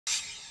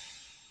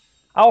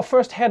Our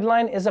first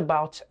headline is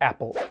about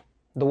Apple,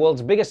 the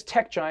world's biggest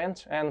tech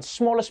giant and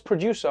smallest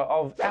producer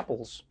of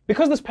apples.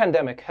 Because this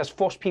pandemic has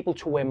forced people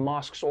to wear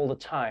masks all the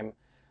time,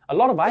 a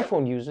lot of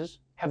iPhone users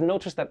have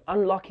noticed that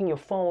unlocking your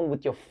phone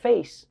with your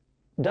face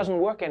doesn't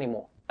work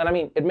anymore. And I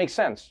mean, it makes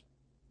sense.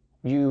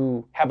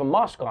 You have a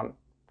mask on,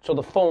 so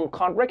the phone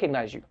can't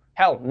recognize you.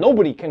 Hell,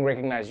 nobody can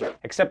recognize you,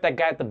 except that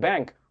guy at the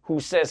bank who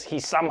says he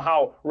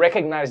somehow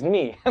recognized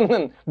me, and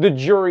then the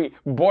jury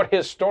bought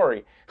his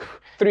story.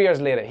 3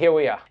 years later, here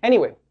we are.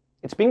 Anyway,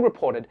 it's being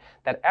reported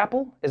that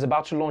Apple is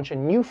about to launch a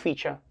new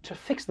feature to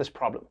fix this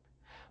problem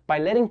by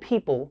letting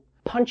people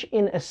punch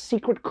in a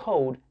secret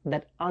code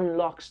that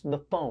unlocks the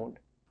phone.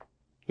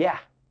 Yeah.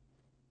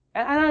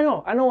 And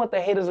I know what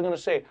the haters are gonna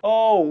say.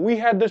 Oh, we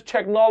had this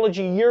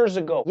technology years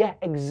ago. Yeah,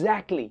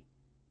 exactly.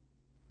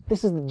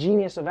 This is the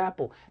genius of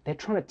Apple. They're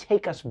trying to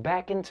take us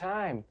back in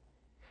time.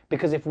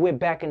 Because if we're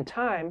back in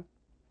time,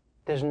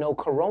 there's no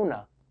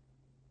corona.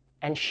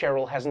 And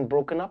Cheryl hasn't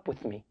broken up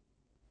with me.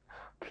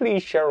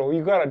 Please, Cheryl,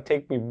 you gotta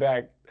take me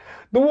back.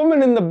 The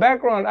woman in the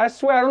background, I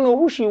swear, I don't know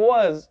who she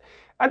was.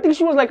 I think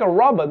she was like a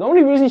robber. The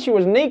only reason she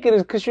was naked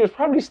is because she was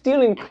probably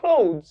stealing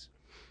clothes.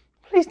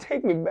 Please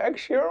take me back,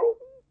 Cheryl.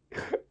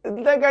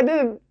 Like I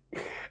didn't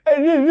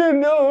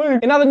know.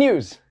 In other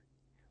news,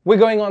 we're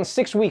going on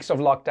 6 weeks of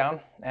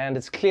lockdown, and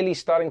it's clearly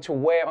starting to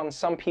wear on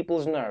some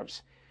people's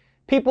nerves.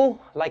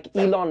 People like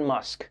Elon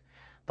Musk,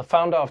 the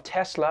founder of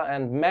Tesla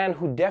and man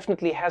who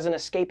definitely has an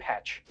escape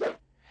hatch.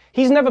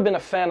 He's never been a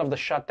fan of the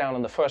shutdown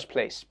in the first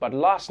place, but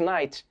last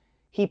night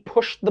he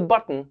pushed the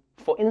button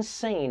for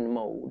insane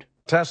mode.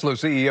 Tesla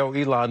CEO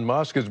Elon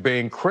Musk is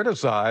being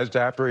criticized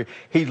after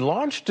he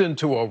launched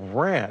into a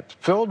rant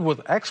filled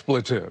with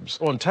expletives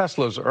on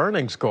Tesla's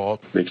earnings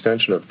call. The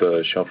extension of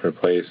the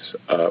shelter-in-place,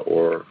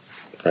 or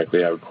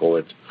frankly, I would call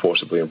it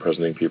forcibly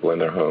imprisoning people in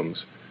their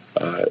homes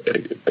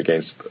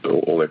against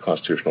all their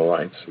constitutional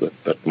rights,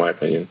 that's my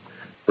opinion,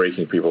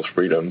 breaking people's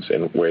freedoms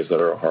in ways that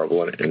are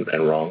horrible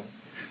and wrong,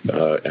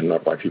 and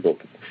not why people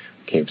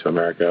came to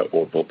America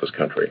or built this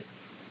country.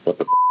 What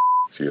the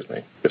excuse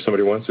me. If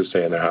somebody wants to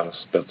stay in their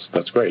house,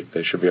 that's great.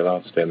 They should be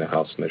allowed to stay in their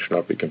house and they should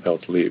not be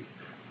compelled to leave.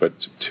 But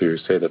to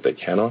say that they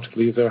cannot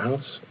leave their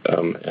house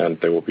and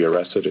they will be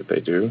arrested if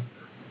they do,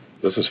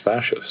 this is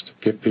fascist.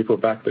 Give people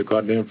back their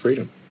goddamn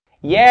freedom.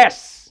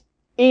 Yes!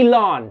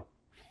 Elon!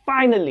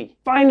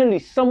 Finally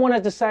someone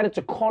has decided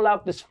to call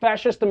out this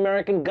fascist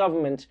American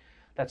government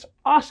that's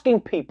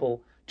asking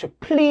people to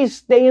please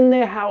stay in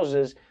their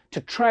houses to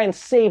try and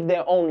save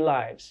their own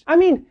lives. I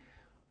mean,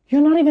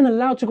 you're not even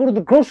allowed to go to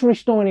the grocery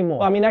store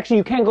anymore. I mean, actually,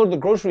 you can't go to the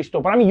grocery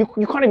store, but I mean,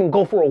 you can't even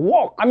go for a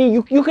walk. I mean,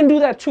 you can do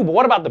that too, but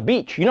what about the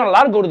beach? You're not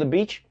allowed to go to the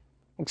beach,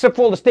 except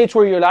for all the states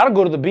where you're allowed to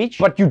go to the beach,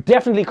 but you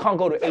definitely can't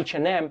go to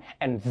H&M,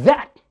 and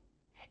that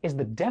is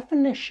the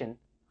definition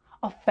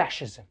of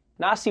fascism.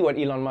 Now I see what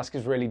Elon Musk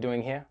is really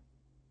doing here.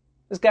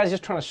 This guy's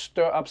just trying to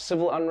stir up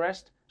civil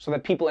unrest so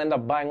that people end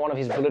up buying one of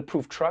his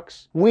bulletproof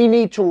trucks. We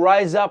need to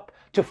rise up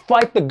to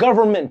fight the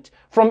government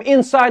from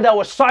inside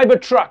our cyber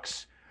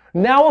trucks.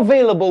 Now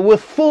available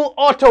with full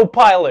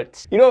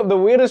autopilot. You know, the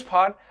weirdest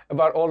part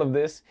about all of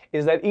this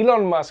is that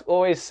Elon Musk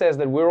always says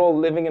that we're all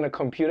living in a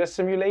computer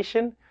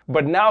simulation,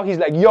 but now he's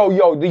like,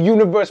 yo, the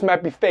universe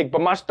might be fake,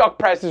 but my stock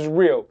price is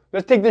real.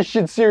 Let's take this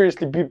shit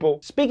seriously, people.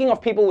 Speaking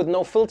of people with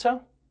no filter,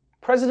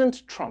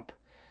 President Trump.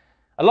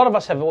 A lot of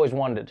us have always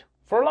wondered,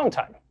 for a long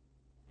time,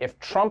 if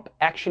Trump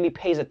actually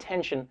pays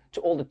attention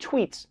to all the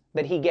tweets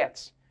that he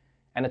gets.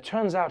 And it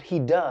turns out he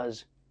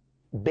does,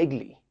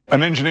 bigly.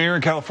 An engineer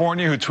in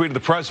California who tweeted the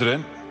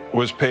president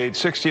was paid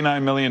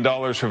 $69 million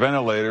for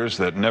ventilators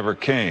that never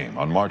came.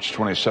 On March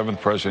 27th,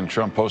 President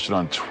Trump posted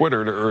on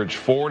Twitter to urge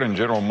Ford and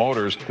General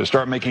Motors to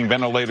start making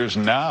ventilators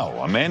now.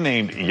 A man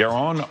named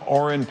Yaron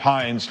Oren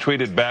Pines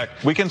tweeted back,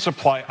 "We can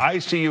supply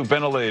ICU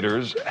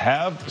ventilators.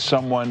 Have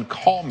someone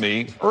call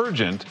me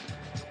urgent."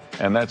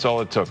 And that's all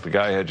it took. The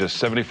guy had just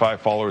 75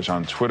 followers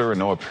on Twitter and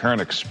no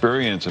apparent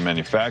experience in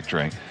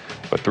manufacturing.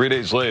 But 3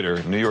 days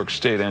later, New York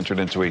State entered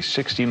into a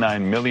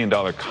 $69 million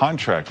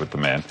contract with the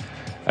man.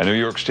 A New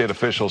York State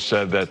official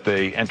said that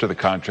they entered the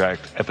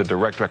contract at the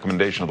direct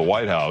recommendation of the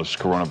White House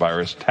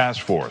Coronavirus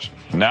Task Force.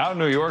 Now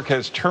New York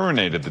has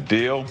terminated the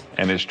deal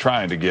and is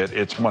trying to get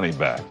its money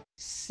back.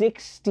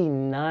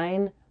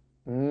 $69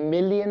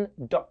 million?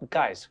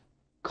 Guys,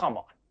 come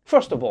on.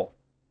 First of all,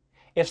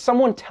 if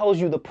someone tells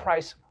you the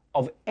price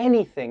of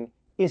anything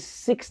is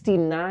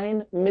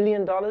 $69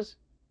 million,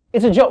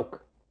 it's a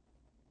joke.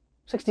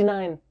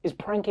 69 is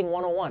pranking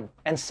 101.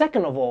 And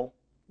second of all,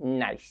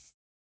 nice.